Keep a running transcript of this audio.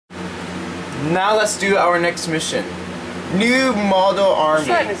Now let's do our next mission. New model army.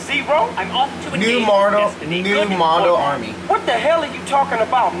 Setting zero? I'm off to engage New with model, destiny. new Good model or bad. army. What the hell are you talking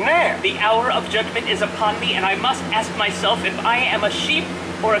about now? The hour of judgment is upon me, and I must ask myself if I am a sheep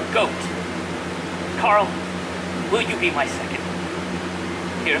or a goat. Carl, will you be my second?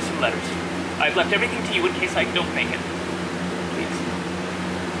 Here are some letters. I've left everything to you in case I don't make it.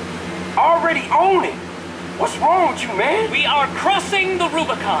 Please. Already own it. What's wrong with you, man? We are crossing the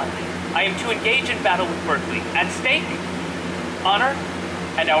Rubicon. I am to engage in battle with Berkeley. At stake, honor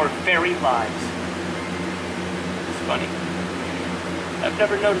and our very lives. It's funny. I've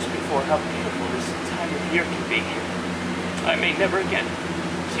never noticed before how beautiful this time of year can be. I may never again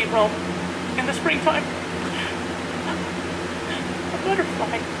see Rome in the springtime. A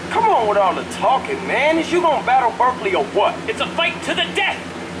butterfly. Come on with all the talking, man. Is you gonna battle Berkeley or what? It's a fight to the death.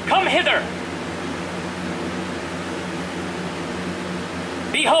 Come hither.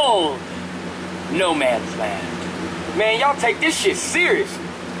 Behold, no man's land. Man, y'all take this shit serious.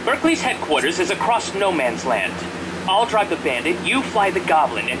 Berkeley's headquarters is across no man's land. I'll drive the bandit, you fly the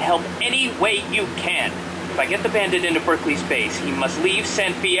goblin, and help any way you can. If I get the bandit into Berkeley's base, he must leave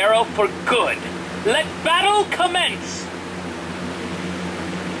San Fierro for good. Let battle commence!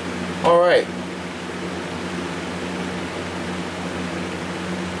 Alright.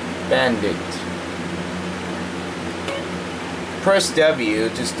 Bandit. Press W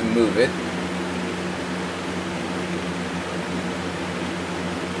just to move it.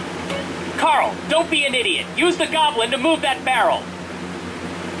 Carl, don't be an idiot. Use the goblin to move that barrel.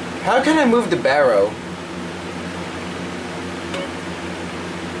 How can I move the barrow?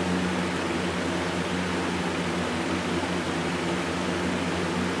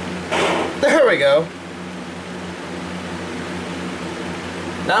 There we go.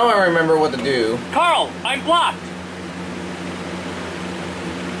 Now I remember what to do. Carl, I'm blocked.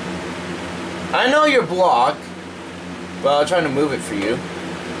 I know you're blocked. Well, I'm trying to move it for you.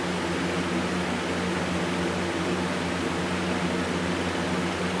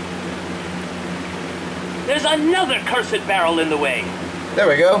 There's another cursed barrel in the way. There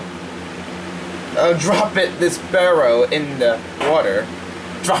we go. I'll drop it, this barrow, in the water.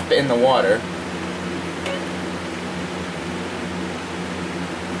 Drop it in the water.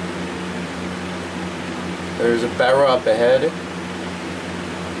 There's a barrow up ahead.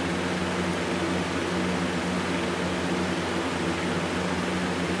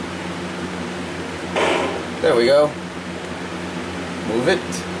 There we go. Move it.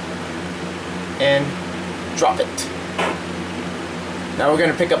 And drop it. Now we're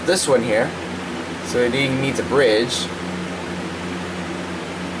going to pick up this one here. So it needs a bridge.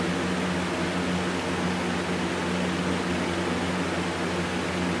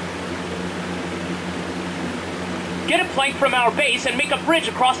 Get a plank from our base and make a bridge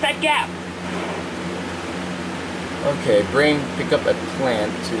across that gap. Okay, pick up a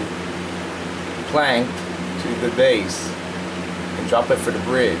plank to the base and drop it for the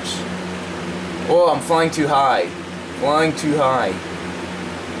bridge. Oh, I'm flying too high. Flying too high.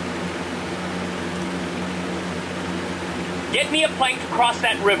 Get me a plank to cross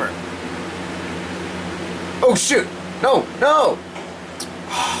that river. Oh shoot! No! No!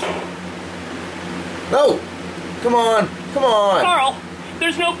 No! Come on! Come on! Carl,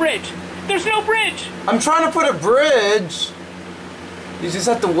 there's no bridge. There's no bridge. I'm trying to put a bridge. You just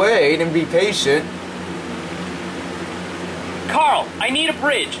have to wait and be patient. Carl, I need a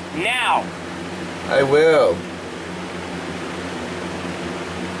bridge now. I will.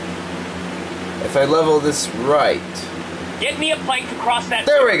 If I level this right. Get me a plank to cross that.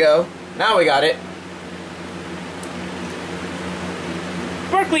 There we go. Now we got it.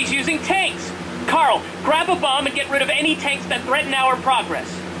 Berkeley's using tanks. Carl, grab a bomb and get rid of any tanks that threaten our progress.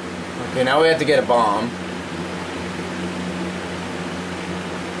 Okay, now we have to get a bomb.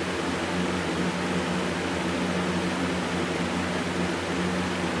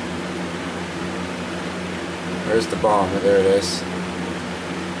 Where's the bomb? There it is.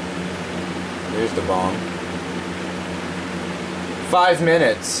 Here's the bomb. 5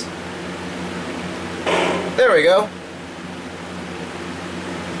 minutes. There we go.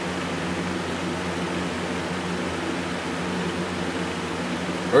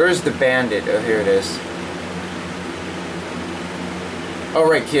 Where's the bandit? Oh, here it is. Oh,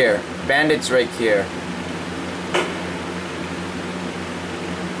 right here. Bandit's right here.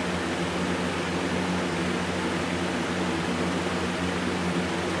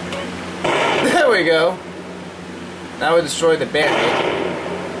 There we go. Now we destroy the bandit.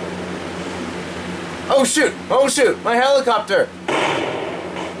 Oh shoot! Oh shoot! My helicopter!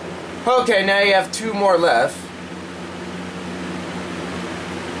 Okay, now you have 2 more left.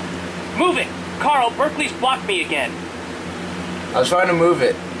 Move it! Carl, Berkeley's blocked me again. I was trying to move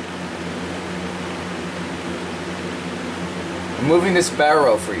it. I'm moving this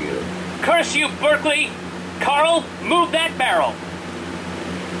barrel for you. Curse you, Berkeley! Carl, move that barrel!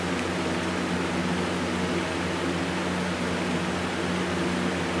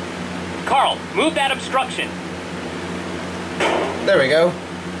 Carl, move that obstruction. There we go.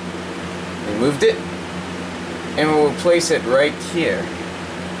 We moved it. And we'll place it right here.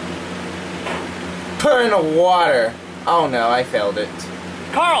 Put it in the water. Oh no, I failed it.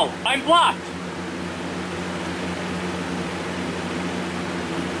 Carl, I'm blocked.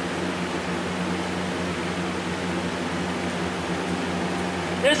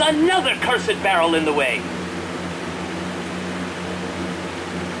 There's another cursed barrel in the way.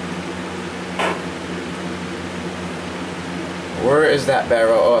 Where is that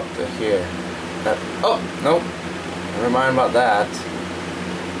barrel? Oh, up to here. Oh, nope. Never mind about that.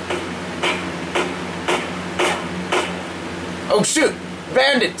 Oh shoot!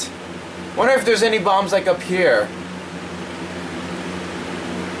 Bandit! Wonder if there's any bombs like up here.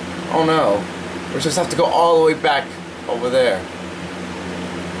 Oh no. We just have to go all the way back over there.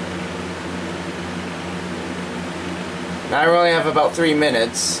 Now I only have about 3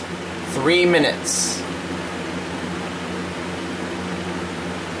 minutes. 3 minutes.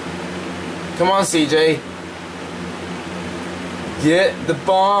 Come on, CJ. Get the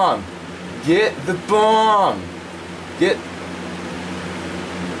bomb. Get the bomb. Get...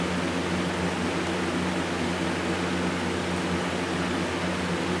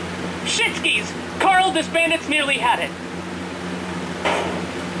 Shitskis! Carl, this bandit's nearly had it.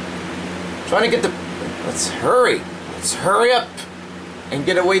 Trying to get the... Let's hurry. Let's hurry up and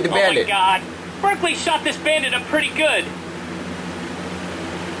get away the bandit. Oh my god. Berkeley shot this bandit up pretty good.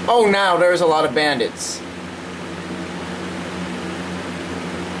 Oh, now there's a lot of bandits.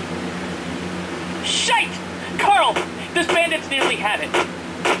 Shite! Carl, this bandit's nearly had it.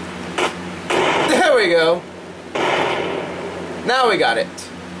 There we go. Now we got it.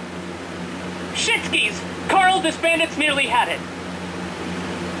 Shitskis! Carl, this bandit's nearly had it.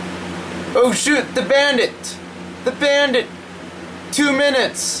 Oh shoot, the bandit! The bandit! 2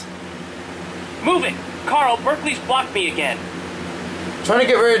 minutes! Move it! Carl, Berkeley's blocked me again. Trying to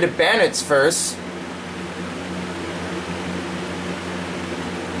get rid of the bandits first.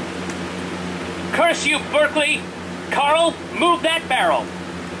 Curse you, Berkeley! Carl, move that barrel.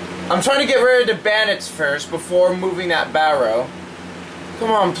 I'm trying to get rid of the bandits first before moving that barrow. Come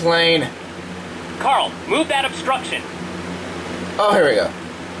on, plane. Carl, move that obstruction. Oh, here we go.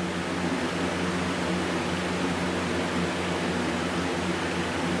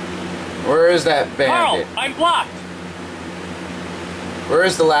 Where is that bandit? Carl, I'm blocked. Where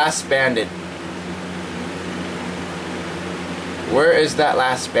is the last bandit? Where is that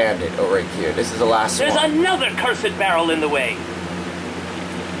last bandit? Oh, right here. This is the last There's one. another cursed barrel in the way.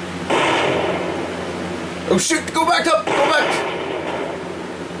 Oh shoot, go back up, go back!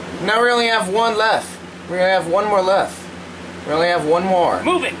 Now we only have one left. We only have one more left. We only have one more.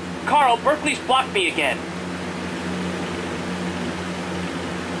 Move it! Carl, Berkeley's blocked me again.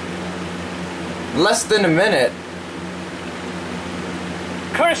 Less than a minute.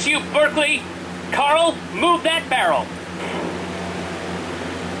 Curse you, Berkeley! Carl, move that barrel.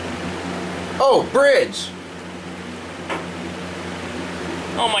 Oh, bridge!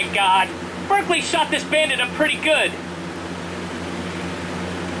 Oh my god. Berkeley shot this bandit up pretty good.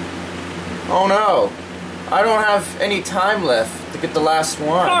 Oh no. I don't have any time left to get the last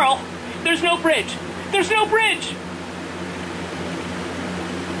one. Carl, there's no bridge. There's no bridge.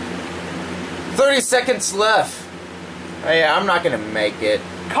 30 seconds left. Hey, I'm not gonna make it.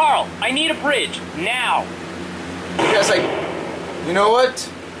 Carl, I need a bridge. Now. Because you know what?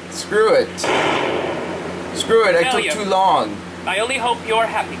 Screw it. Screw it, I took Failure. too long. I only hope you're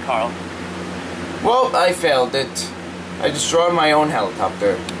happy, Carl. Well, I failed it. I destroyed my own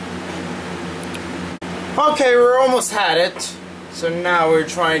helicopter. Okay, we're almost had it. So now we're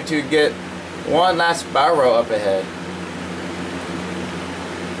trying to get one last barrow up ahead.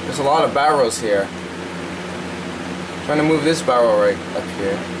 There's a lot of barrows here. Trying to move this barrow right up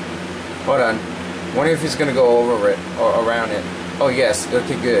here. Hold on. Wonder if he's gonna go over it or around it. Oh yes,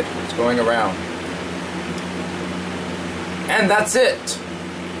 okay, good. It's going around. And that's it.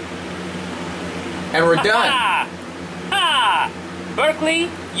 And we're done. Ha! Ha! Berkeley,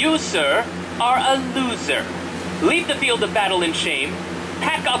 you, sir, are a loser. Leave the field of battle in shame,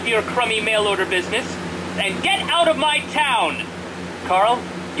 pack up your crummy mail-order business, and get out of my town! Carl,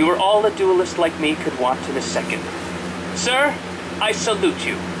 you are all a duelist like me could want in a second. Sir, I salute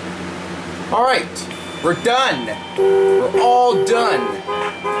you. Alright, we're done. We're all done.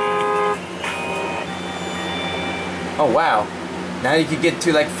 Oh wow. Now you could get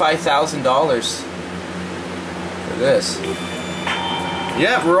to like $5,000 for this.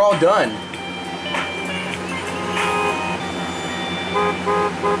 Yeah, we're all done.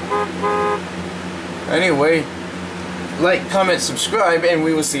 Anyway, like, comment, subscribe, and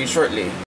we will see you shortly.